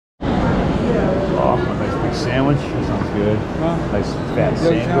Nice sandwich. That sounds good. Nice fat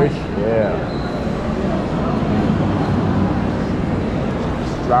sandwich. Yeah.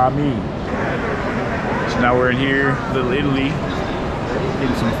 Rami. So now we're in here, Little Italy,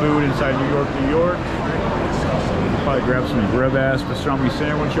 getting some food inside New York, New York. Probably grab some grub-ass pastrami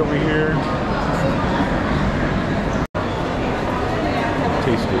sandwich over here.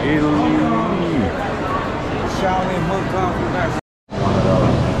 Taste of Italy.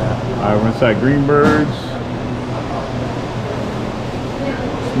 Alright, we're inside Greenberg's.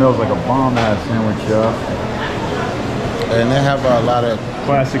 Smells like a bomb-ass sandwich shop. And they have a lot of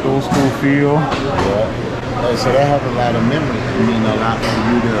classic old school feel. Yeah. So they have a lot of memory. I mean, a lot for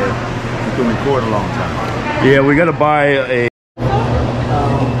you to record a long time. Yeah, we gotta buy a.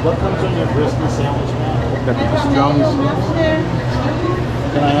 What comes on your brisket sandwich, man? Got the pastrami sandwich.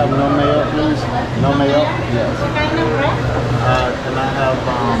 Can I have no mayo, please? No mayo? Yes. Can I have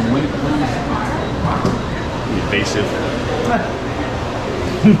wheat, please? Evasive.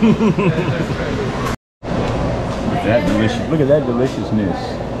 That delicious. Look at that deliciousness,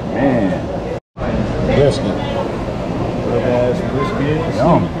 man. Brisket. Grub-ass brisket.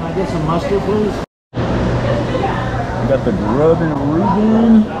 Yum. Can I get some mustard, please? We got the grub and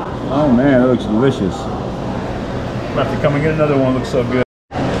Reuben. Oh man, that looks delicious. We'll have to come and get another one. Looks so good.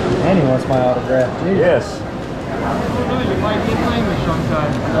 And he wants my autograph too. Yes. You might get famous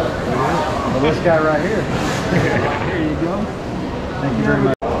sometime. Well, this guy right here. Here you go. Thank you very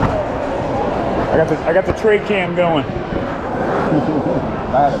much. I got the tray cam going. I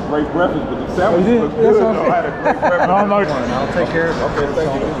had a great breakfast, but the sandwich looked good. I had a great breakfast. No, no. I'll take care of it. Okay, thank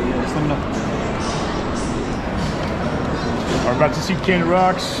you. Just let me know. We're about to see Ken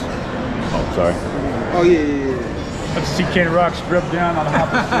Rocks. Oh, sorry. Oh yeah. About to see Ken Rocks drip down on hot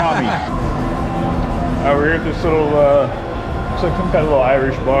pastrami. We're here at this little, looks like some kind of little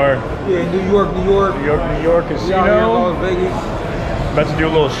Irish bar. Yeah, New York, New York. New York casino. Out here in Las Vegas. About to do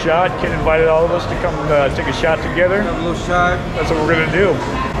a little shot. Ken invited all of us to come take a shot together. Have a little shot. That's what we're gonna do.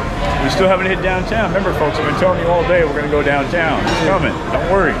 We still haven't hit downtown. Remember, folks, I've been telling you all day we're gonna go downtown. It's coming.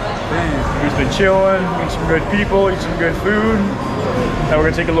 Don't worry. We've been chilling, meet some good people, eat some good food. Now we're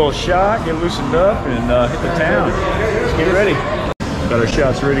gonna take a little shot, get loosened up, and hit the town. Let's get ready. Got our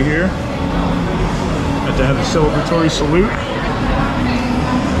shots ready here. Got to have a celebratory salute.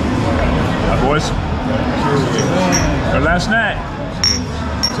 Hi, boys. Our last night.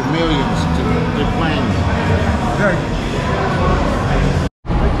 To millions, to the plane.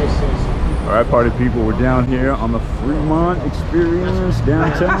 All right, party people, we're down here on the Fremont Experience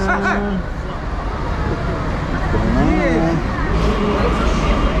downtown. What's going on?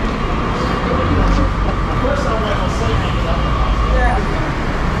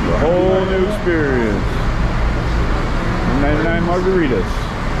 The whole new experience. 99 margaritas.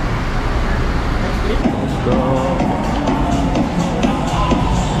 Let's go.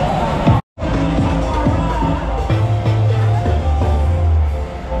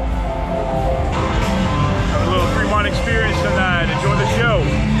 Experience tonight. Enjoy the show.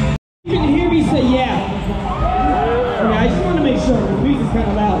 You can hear me say yeah. Okay, I just want to make sure the music's kind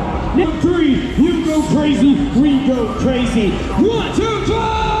of loud. Number 3, you go crazy, we go crazy. 1, 2, 3!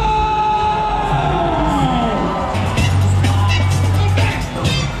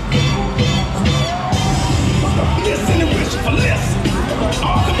 Listen and wish for less.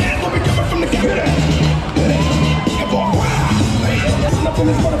 All commands will be coming from the computer. And walk wild. Listen up in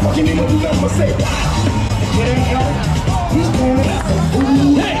this motherfucking name of the number, say Hey, hey,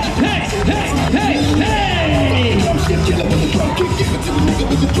 hey, hey, hey!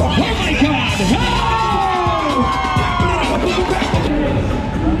 Oh my God!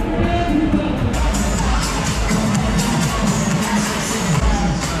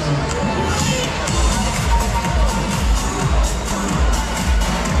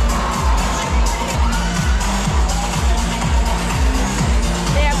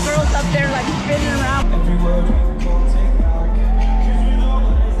 They have girls up there like spinning around.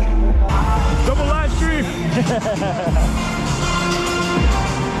 Double live stream.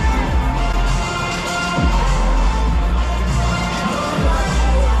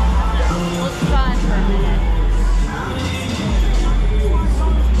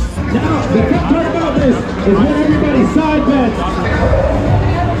 Now, the fun part about this is when everybody side bets.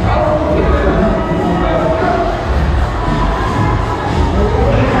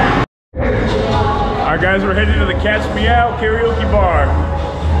 Alright guys, we're heading to the Cats Meow Karaoke Bar.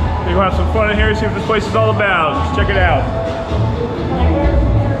 We're gonna have some fun in here, see what this place is all about. Let's check it out.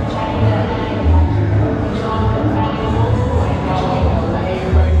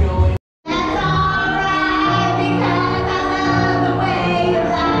 That's alright because I love the way you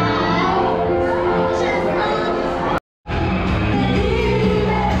lie. Just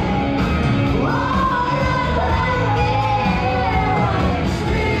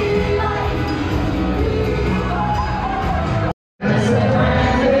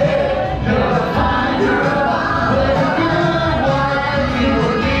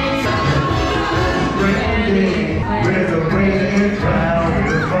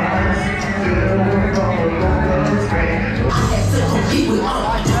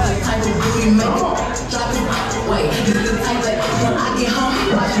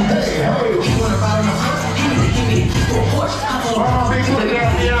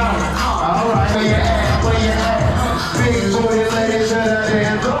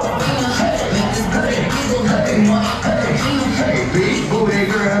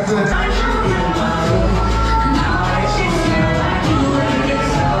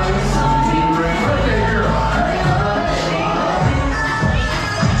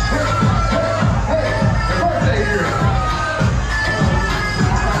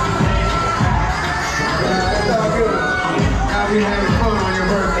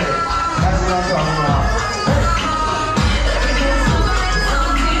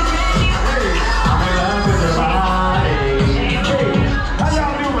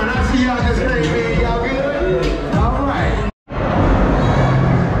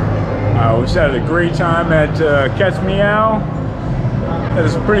We just had a great time at Cats Meow. That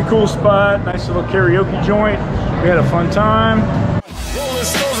is a pretty cool spot, nice little karaoke joint. We had a fun time. Rolling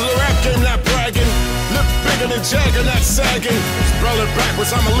stones in the rap game, not bragging. Lip bigger than Jagger, not sagging. Spell it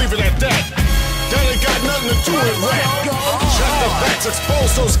backwards, I'ma leave it at that. That ain't got nothing to do with rap. Check the facts,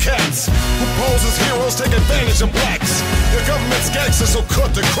 expose those cats who pose as heroes, take advantage of blacks. Your government's gangsters, so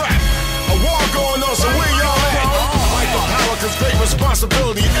cut the crap. A war going on, so where y'all at? Fight the power, cause great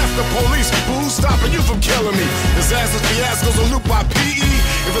responsibility. F the police, but who's stopping you from killing me? Disasters, fiascos, on loop by PE.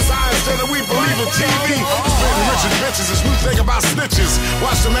 If it's I instead of we believe in TV. Spitting riches, bitches, this new thing about snitches.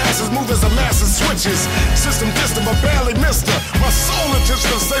 Watch the masses move as the masses switches. System distant, but barely missed her. My soul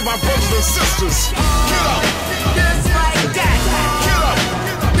intention to save my brothers and sisters. Get up! Just like that. Get up!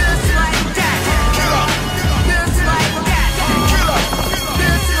 Just like that. Get up! Just like that. Get up!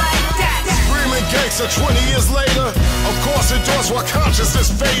 Just like that. Screaming gangster 20 years later. Of course, endorse while consciousness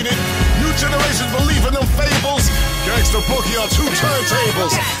faded. New generations believe in them fables. Gangster boogie on 2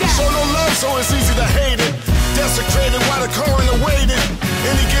 turntables. Show no love, so it's easy to hate it. Desecrated while the coroner waited.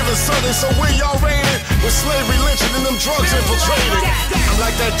 Any given Sunday, so where y'all rated? With slavery lynching and them drugs infiltrated. I'm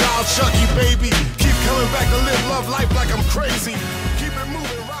like that doll Chucky, baby. Keep coming back to live love life like I'm crazy. Keep it moving.